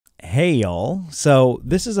Hey y'all. So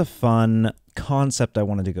this is a fun concept I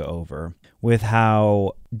wanted to go over with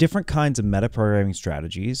how different kinds of metaprogramming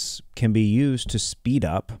strategies can be used to speed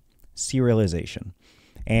up serialization.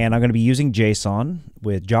 And I'm going to be using JSON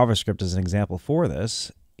with JavaScript as an example for this.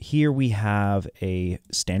 Here we have a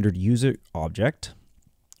standard user object.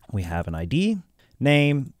 We have an ID,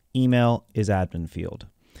 name, email is admin field.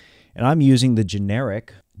 And I'm using the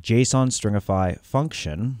generic JSON.stringify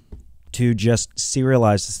function to just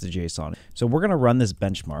serialize this to JSON. So we're going to run this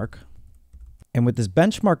benchmark. And with this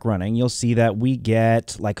benchmark running, you'll see that we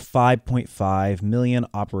get like 5.5 million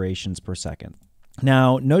operations per second.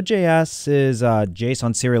 Now, Node.js's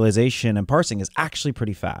JSON serialization and parsing is actually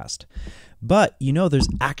pretty fast. But you know, there's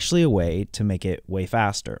actually a way to make it way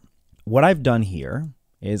faster. What I've done here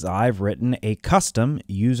is I've written a custom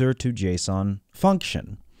user to JSON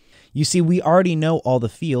function. You see, we already know all the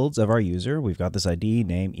fields of our user. We've got this ID,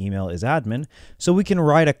 name, email is admin. So we can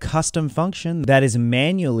write a custom function that is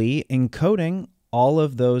manually encoding all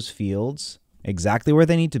of those fields exactly where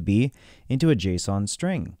they need to be into a JSON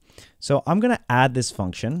string. So I'm going to add this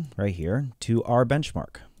function right here to our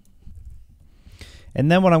benchmark. And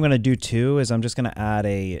then what I'm going to do too is I'm just going to add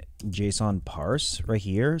a JSON parse right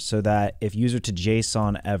here so that if user to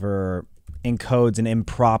JSON ever encodes an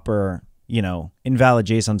improper, invalid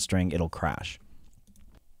JSON string, it'll crash.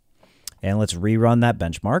 And let's rerun that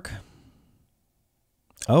benchmark.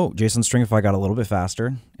 Oh, JSON.stringify got a little bit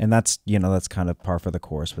faster. And that's kind of par for the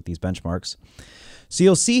course with these benchmarks. So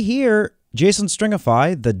you'll see here,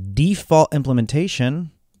 JSON.stringify, the default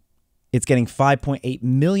implementation, it's getting 5.8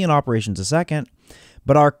 million operations a second,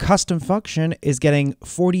 but our custom function is getting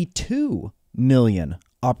 42 million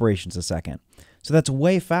operations a second. So that's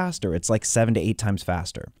way faster. It's like 7 to 8 times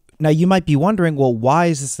faster. Now you might be wondering, well, why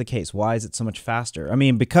is this the case? Why is it so much faster? I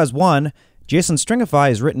mean, because one,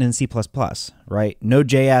 JSON.stringify is written in C++, right?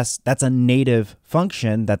 Node.js, that's a native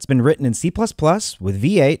function that's been written in C++ with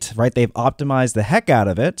V8, right? They've optimized the heck out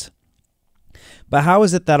of it. But how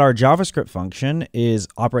is it that our JavaScript function is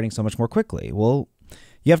operating so much more quickly? Well,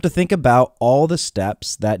 you have to think about all the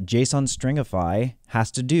steps that JSON.stringify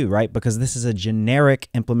has to do, right? Because this is a generic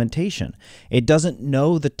implementation. It doesn't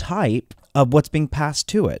know the type of what's being passed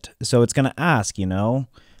to it. So it's going to ask,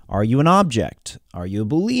 are you an object? Are you a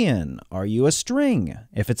Boolean? Are you a string?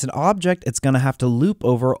 If it's an object, it's going to have to loop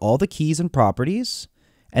over all the keys and properties.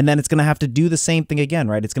 And then it's going to have to do the same thing again,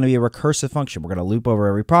 right? It's going to be a recursive function. We're going to loop over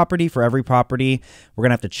every property. For every property, we're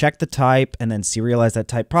going to have to check the type and then serialize that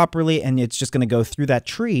type properly. And it's just going to go through that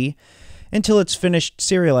tree until it's finished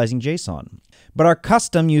serializing JSON. But our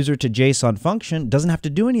custom user to JSON function doesn't have to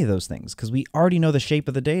do any of those things because we already know the shape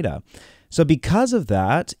of the data. So because of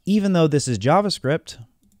that, even though this is JavaScript,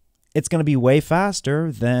 it's going to be way faster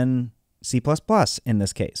than C++ in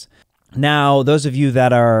this case. Now, those of you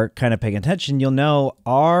that are kind of paying attention, you'll know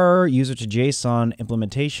our user to JSON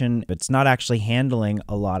implementation, it's not actually handling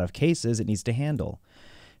a lot of cases it needs to handle.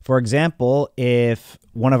 For example, if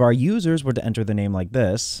one of our users were to enter the name like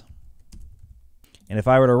this, and if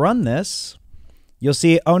I were to run this, you'll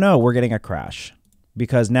see, oh no, we're getting a crash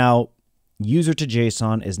because now user to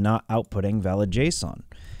JSON is not outputting valid JSON.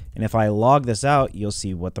 And if I log this out, you'll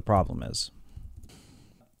see what the problem is.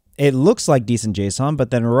 It looks like decent JSON,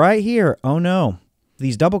 but then right here, oh no,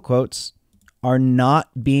 these double quotes are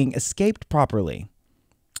not being escaped properly.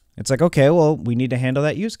 It's like, okay, well, we need to handle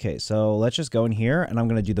that use case. So let's just go in here and I'm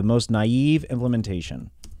going to do the most naive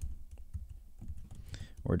implementation.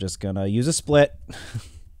 We're just going to use a split.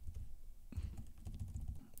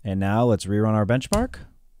 And now let's rerun our benchmark.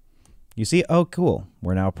 You see, oh, cool.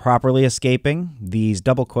 We're now properly escaping these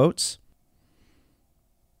double quotes.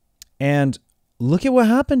 And look at what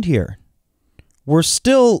happened here. We're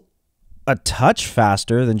still a touch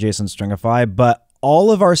faster than JSON.stringify, but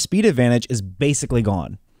all of our speed advantage is basically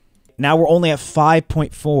gone. Now we're only at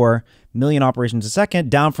 5.4 million operations a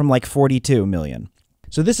second, down from like 42 million.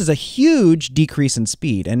 So this is a huge decrease in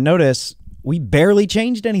speed. And notice we barely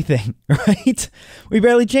changed anything, right? We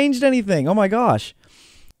barely changed anything. Oh my gosh.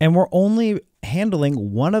 And we're only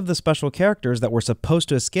handling one of the special characters that we're supposed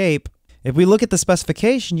to escape. If we look at the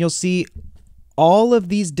specification, you'll see all of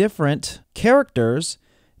these different characters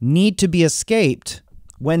need to be escaped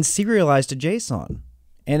when serialized to JSON.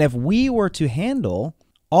 And if we were to handle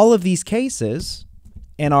all of these cases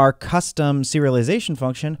in our custom serialization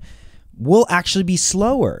function, we'll actually be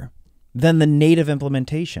slower than the native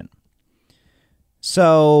implementation.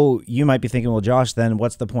 So you might be thinking, well, Josh, then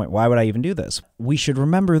what's the point? Why would I even do this? We should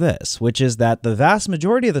remember this, which is that the vast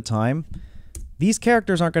majority of the time, these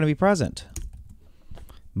characters aren't going to be present.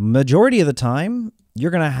 Majority of the time,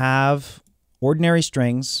 you're going to have ordinary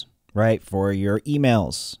strings, right, for your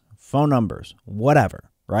emails, phone numbers, whatever,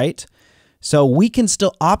 right? So we can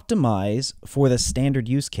still optimize for the standard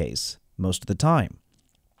use case most of the time.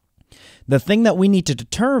 The thing that we need to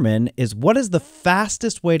determine is what is the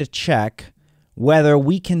fastest way to check whether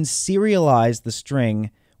we can serialize the string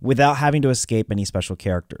without having to escape any special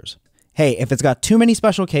characters. Hey, if it's got too many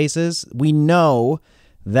special cases, we know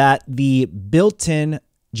that the built-in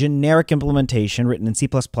generic implementation written in C++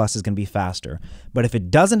 is going to be faster. But if it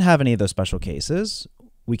doesn't have any of those special cases,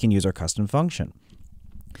 we can use our custom function.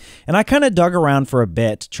 And I kind of dug around for a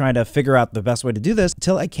bit trying to figure out the best way to do this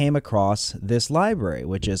until I came across this library,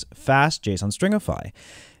 which is fast JSON.stringify.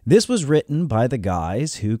 This was written by the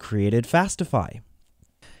guys who created Fastify.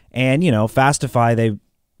 And, you know, Fastify, they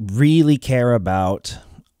really care about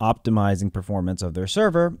optimizing performance of their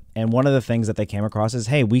server. And one of the things that they came across is,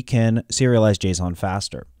 hey, we can serialize JSON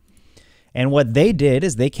faster. And what they did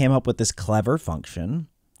is they came up with this clever function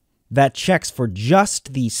that checks for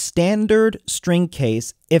just the standard string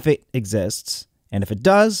case if it exists. And if it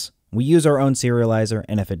does, we use our own serializer.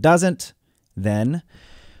 And if it doesn't, then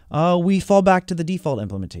we fall back to the default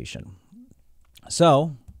implementation.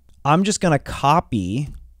 So I'm just going to copy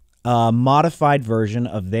a modified version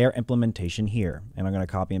of their implementation here. And I'm going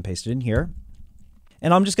to copy and paste it in here.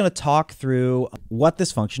 And I'm just going to talk through what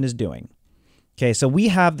this function is doing. Okay, so we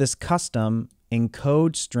have this custom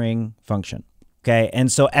encode string function. Okay,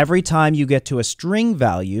 and so every time you get to a string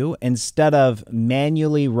value, instead of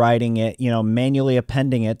manually writing it, manually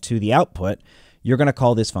appending it to the output, you're going to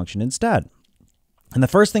call this function instead. And the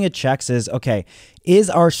first thing it checks is, okay, is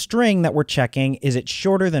our string that we're checking, is it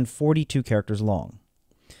shorter than 42 characters long?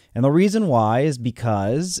 And the reason why is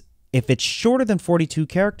because if it's shorter than 42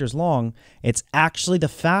 characters long, it's actually the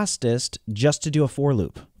fastest just to do a for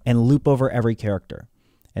loop and loop over every character.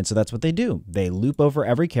 And so that's what they do. They loop over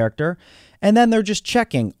every character, and then they're just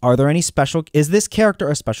checking, are there any is this character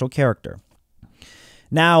a special character?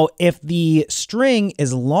 Now, if the string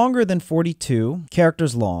is longer than 42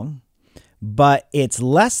 characters long, but it's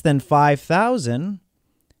less than 5,000,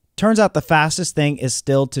 turns out the fastest thing is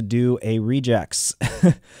still to do a regex.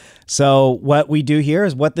 So what we do here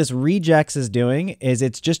is what this regex is doing is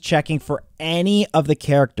it's just checking for any of the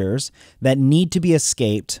characters that need to be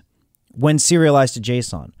escaped when serialized to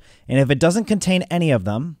JSON. And if it doesn't contain any of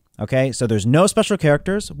them, okay, so there's no special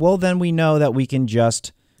characters, well, then we know that we can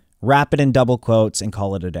just wrap it in double quotes and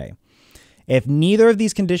call it a day. If neither of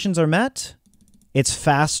these conditions are met, it's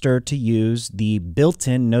faster to use the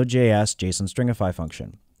built-in Node.js JSON.stringify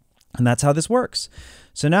function. And that's how this works.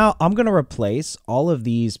 So now I'm going to replace all of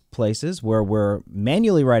these places where we're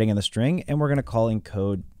manually writing in the string, and we're going to call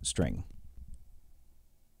encode string.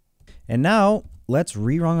 And now let's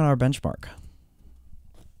rerun our benchmark.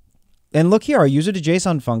 And look here, our user to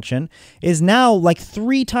JSON function is now like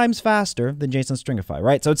 3 times faster than JSON.stringify,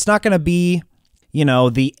 right? So it's not going to be,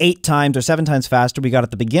 the 8 times or 7 times faster we got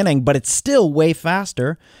at the beginning, but it's still way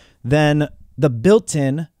faster than the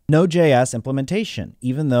built-in Node.js implementation,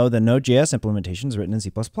 even though the Node.js implementation is written in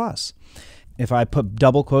C++. If I put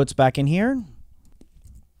double quotes back in here,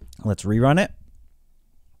 let's rerun it.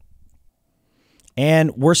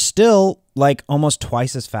 And we're still like almost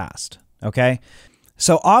twice as fast, okay?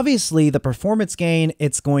 So obviously the performance gain,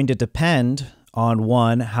 it's going to depend on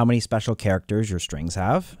one, how many special characters your strings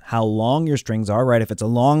have, how long your strings are, right? If it's a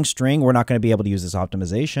long string, we're not going to be able to use this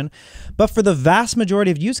optimization. But for the vast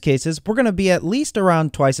majority of use cases, we're going to be at least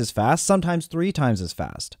around twice as fast, sometimes 3 times as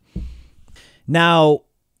fast. Now,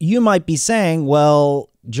 you might be saying,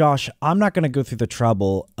 well, Josh, I'm not going to go through the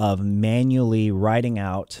trouble of manually writing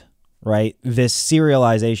out, right, this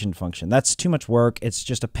serialization function. That's too much work. It's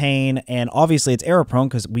just a pain. And obviously it's error prone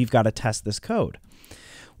because we've got to test this code.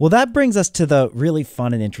 Well, that brings us to the really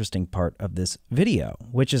fun and interesting part of this video,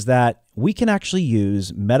 which is that we can actually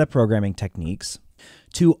use metaprogramming techniques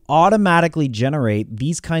to automatically generate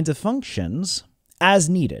these kinds of functions as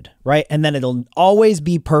needed, right? And then it'll always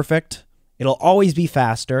be perfect. It'll always be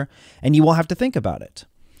faster, and you won't have to think about it.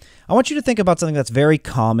 I want you to think about something that's very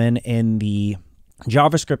common in the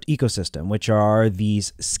JavaScript ecosystem, which are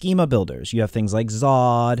these schema builders. You have things like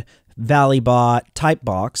Zod, Valleybot,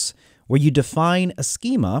 Typebox, where you define a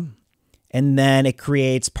schema and then it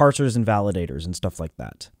creates parsers and validators and stuff like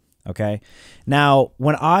that. Okay. Now,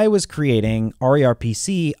 when I was creating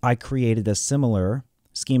RERPC, I created a similar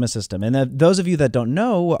schema system. And those of you that don't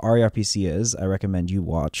know what RERPC is, I recommend you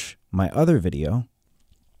watch my other video.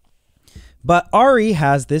 But RE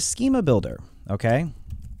has this schema builder. Okay.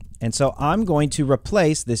 And so I'm going to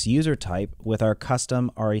replace this user type with our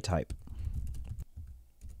custom RE type.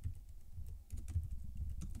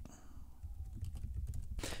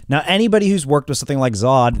 Now, anybody who's worked with something like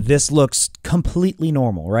Zod, this looks completely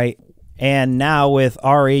normal, right? And now with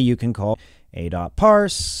RE, you can call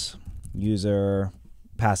a.parse, user,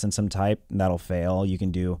 pass in some type, and that'll fail. You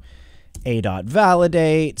can do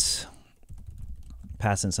a.validate,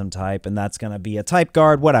 pass in some type, and that's going to be a type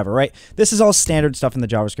guard, whatever, right? This is all standard stuff in the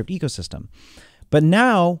JavaScript ecosystem. But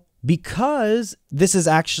now, because this is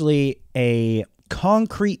actually a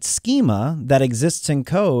concrete schema that exists in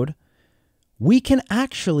code, we can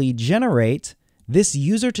actually generate this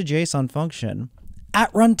user to JSON function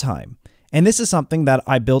at runtime. And this is something that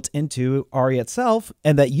I built into RE itself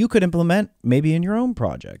and that you could implement maybe in your own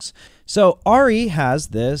projects. So RE has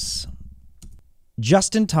this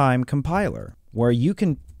just-in-time compiler where you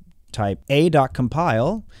can type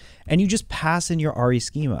a.compile and you just pass in your RE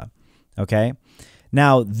schema, okay?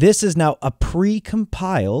 Now, this is now a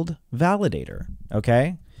pre-compiled validator,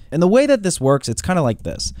 okay? And the way that this works, it's kind of like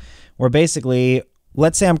this, where basically,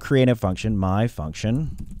 let's say I'm creating a function, my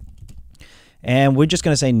function, and we're just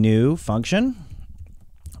going to say new function.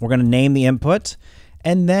 We're going to name the input,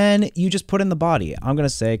 and then you just put in the body. I'm going to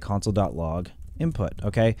say console.log input,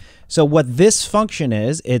 okay? So what this function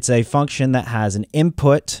is, it's a function that has an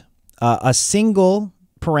input, a single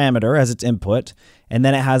parameter as its input, and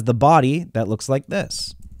then it has the body that looks like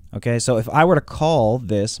this, okay? So if I were to call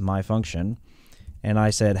this my function, and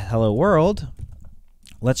I said hello world,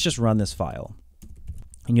 let's just run this file.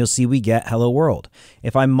 And you'll see we get hello world.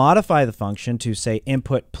 If I modify the function to say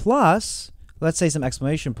input plus, let's say some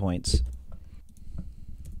exclamation points,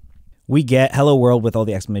 we get hello world with all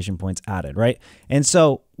the exclamation points added, right? And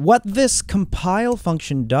so what this compile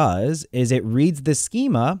function does is it reads the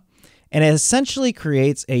schema and it essentially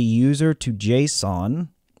creates a user to JSON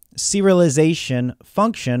serialization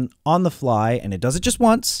function on the fly, and it does it just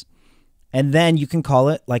once, and then you can call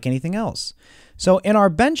it like anything else. So in our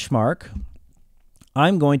benchmark,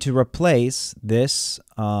 I'm going to replace this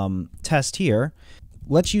test here.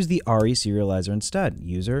 Let's use the RE serializer instead.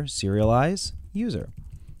 User, serialize, user.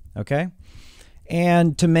 Okay?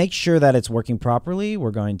 And to make sure that it's working properly,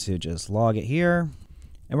 we're going to just log it here.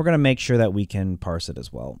 And we're going to make sure that we can parse it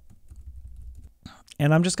as well.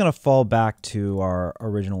 And I'm just going to fall back to our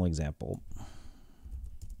original example.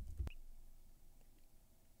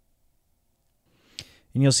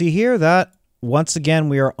 And you'll see here that, once again,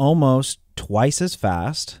 we are almost twice as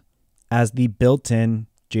fast as the built-in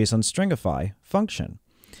JSON.stringify function.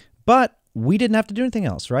 But we didn't have to do anything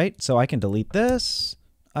else, right? So I can delete this.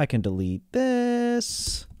 I can delete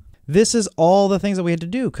this. This is all the things that we had to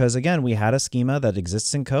do because, again, we had a schema that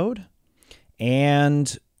exists in code.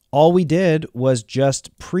 And all we did was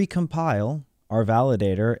just pre-compile our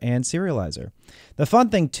validator and serializer. The fun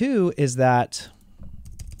thing, too, is that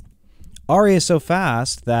RE is so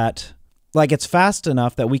fast that like it's fast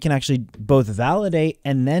enough that we can actually both validate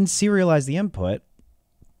and then serialize the input.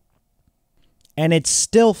 And it's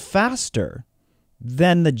still faster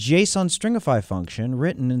than the JSON.stringify function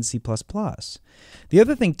written in C++. The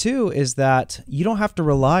other thing too is that you don't have to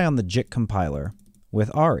rely on the JIT compiler with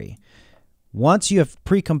RE. Once you have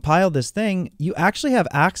pre-compiled this thing, you actually have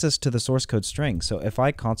access to the source code string. So if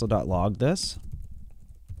I console.log this,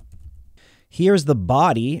 here's the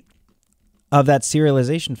body of that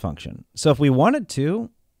serialization function. So if we wanted to,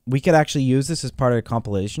 we could actually use this as part of a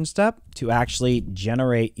compilation step to actually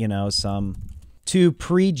generate, to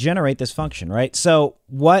pre-generate this function, right? So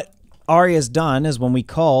what RE has done is when we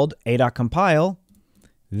called a.compile,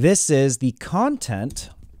 this is the content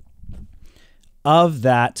of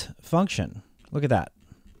that function. Look at that.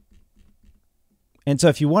 And so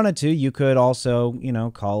if you wanted to, you could also,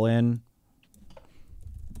 call in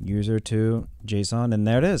user to JSON, and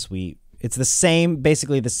there it is. It's the same,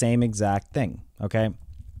 basically the same exact thing, okay?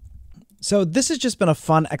 So this has just been a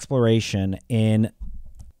fun exploration in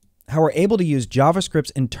how we're able to use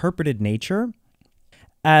JavaScript's interpreted nature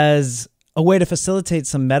as a way to facilitate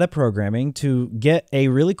some metaprogramming to get a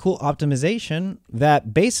really cool optimization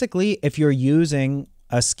that basically, if you're using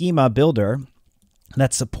a schema builder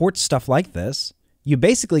that supports stuff like this, you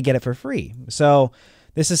basically get it for free. So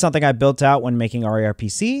this is something I built out when making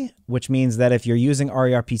RERPC, which means that if you're using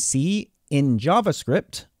RERPC in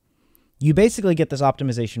JavaScript, you basically get this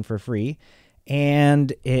optimization for free,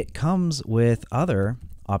 and it comes with other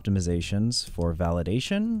optimizations for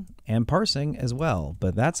validation and parsing as well.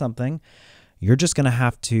 But that's something you're just going to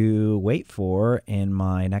have to wait for in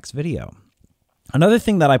my next video. Another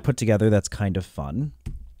thing that I put together that's kind of fun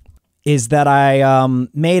is that I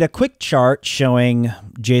made a quick chart showing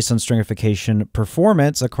JSON stringification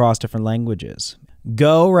performance across different languages.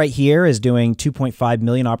 Go right here is doing 2.5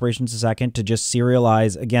 million operations a second to just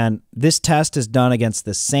serialize. Again, this test is done against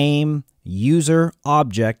the same user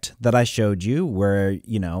object that I showed you where,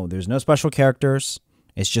 there's no special characters,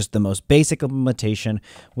 It's just the most basic implementation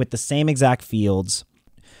with the same exact fields.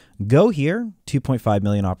 Go here, 2.5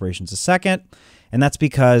 million operations a second. And that's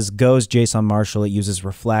because Go's JSON Marshal, it uses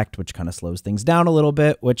reflect, which kind of slows things down a little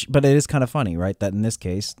bit, but it is kind of funny, right? That in this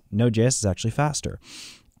case, Node.js is actually faster.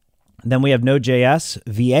 Then we have Node.js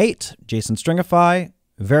V8, JSON.stringify,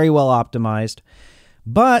 very well optimized.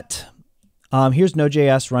 But here's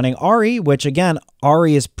Node.js running RE, which again,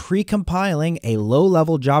 RE is pre-compiling a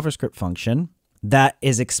low-level JavaScript function that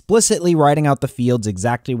is explicitly writing out the fields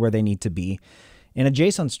exactly where they need to be in a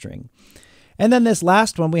JSON string. And then this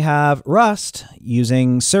last one, we have Rust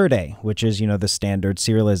using Serde, which is, the standard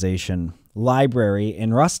serialization library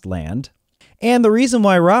in Rust land. And the reason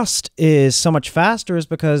why Rust is so much faster is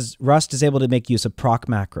because Rust is able to make use of proc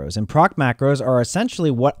macros. And proc macros are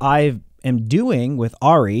essentially what I am doing with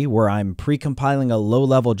RE, where I'm pre-compiling a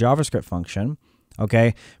low-level JavaScript function.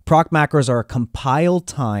 Okay, proc macros are a compile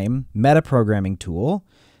time metaprogramming tool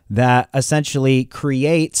that essentially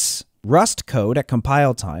creates Rust code at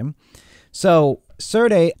compile time. So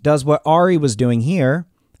Serde does what RE was doing here,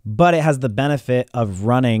 but it has the benefit of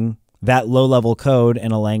running that low-level code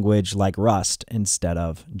in a language like Rust instead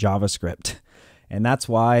of JavaScript. And that's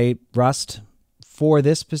why Rust, for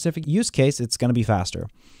this specific use case, it's going to be faster.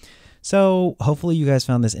 So hopefully you guys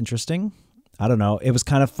found this interesting. I don't know. It was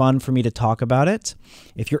kind of fun for me to talk about it.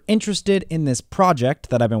 If you're interested in this project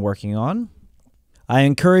that I've been working on, I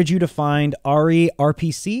encourage you to find RE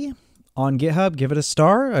RPC on GitHub. Give it a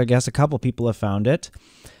star. I guess a couple people have found it.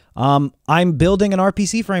 I'm building an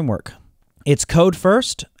RPC framework. It's code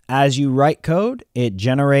first. As you write code, it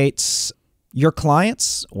generates your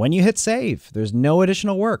clients when you hit save. There's no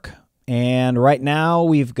additional work. And right now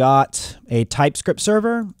we've got a TypeScript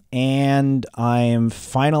server and I'm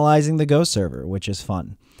finalizing the Go server, which is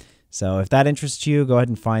fun. So if that interests you, go ahead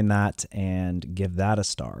and find that and give that a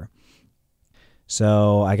star.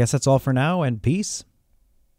 So I guess that's all for now, and peace.